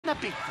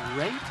that be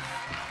great?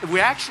 If we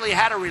actually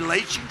had a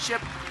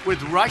relationship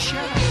with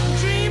Russia?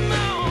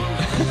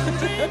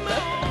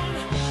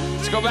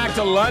 Let's go back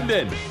to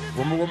London.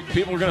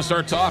 People are going to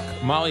start talk.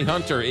 Molly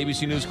Hunter,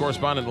 ABC News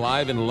correspondent,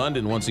 live in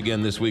London once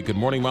again this week. Good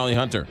morning, Molly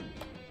Hunter.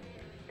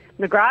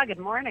 McGraw, good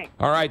morning.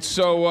 All right,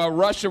 so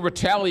Russia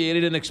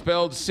retaliated and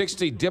expelled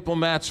 60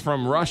 diplomats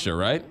from Russia,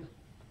 right?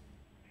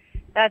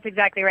 That's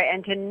exactly right.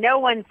 And to no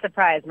one's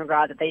surprise,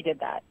 McGraw, that they did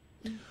that.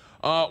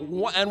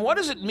 And what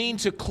does it mean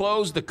to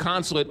close the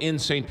consulate in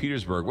St.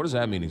 Petersburg? What does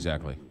that mean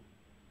exactly?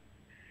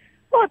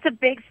 Well, it's a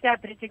big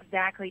step, but it's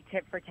exactly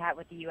tit for tat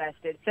what the U.S.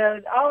 did.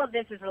 So all of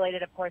this is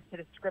related, of course, to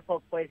the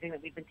Skripal poisoning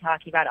that we've been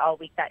talking about all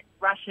week, that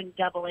Russian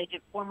double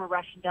agent, former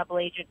Russian double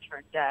agent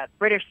turned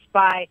British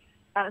spy,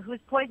 who was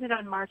poisoned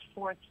on March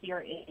 4th here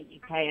in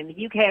the UK. And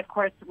the UK, of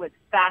course, was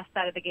first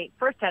out of the gate,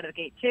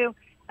 too,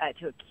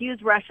 to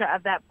accuse Russia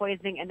of that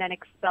poisoning and then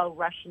expel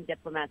Russian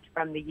diplomats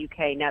from the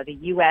UK. Now, the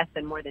U.S.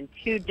 and more than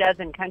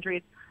 24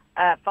 countries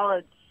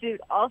followed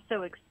suit,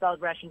 also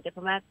expelled Russian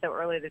diplomats. So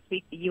earlier this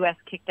week, the U.S.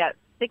 kicked out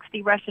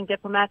 60 Russian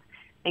diplomats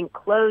and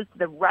closed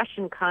the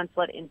Russian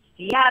consulate in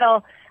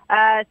Seattle.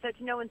 So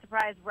to no one's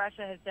surprise,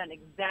 Russia has done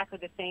exactly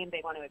the same.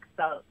 They want to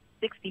expel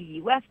 60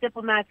 U.S.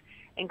 diplomats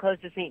and close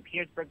the St.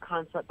 Petersburg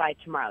consulate by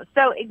tomorrow.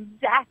 So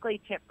exactly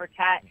tit for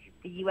tat.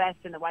 The U.S.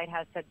 and the White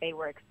House said they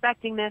were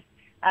expecting this.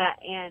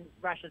 And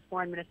Russia's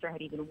foreign minister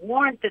had even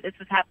warned that this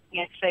was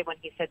happening yesterday when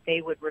he said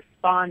they would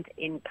respond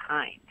in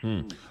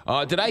kind.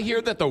 Did I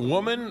hear that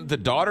the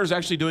daughter's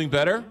actually doing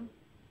better?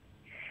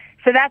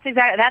 So that's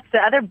the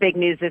other big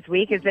news this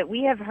week, is that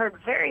we have heard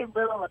very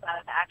little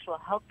about the actual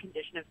health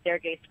condition of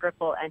Sergei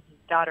Skripal and his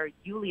daughter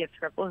Yulia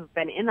Skripal, who've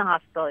been in the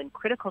hospital in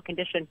critical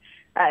condition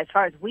as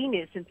far as we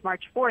knew since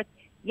March 4th.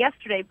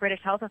 Yesterday,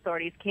 British health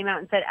authorities came out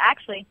and said,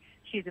 actually,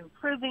 she's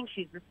improving,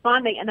 she's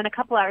responding, and then a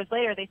couple hours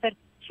later they said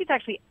she's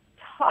actually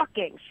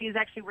talking. She's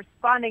actually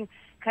responding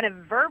kind of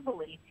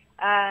verbally,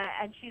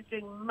 and she's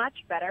doing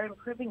much better,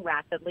 improving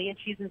rapidly, and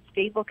she's in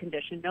stable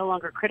condition, no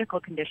longer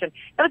critical condition.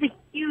 That was a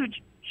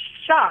huge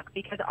shock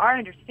because our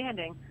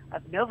understanding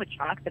of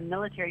Novichok, the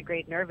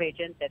military-grade nerve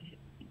agent that has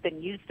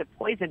been used to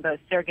poison both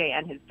Sergei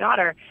and his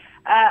daughter,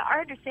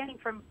 our understanding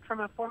from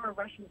a former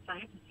Russian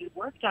scientist who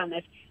worked on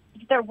this,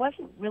 there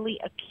wasn't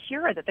really a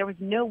cure, that there was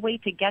no way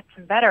to get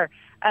them better.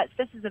 So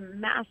this is a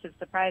massive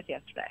surprise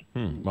yesterday.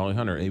 Molly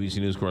Hunter, ABC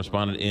News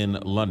correspondent in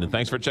London.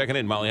 Thanks for checking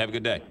in, Molly. Have a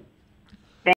good day.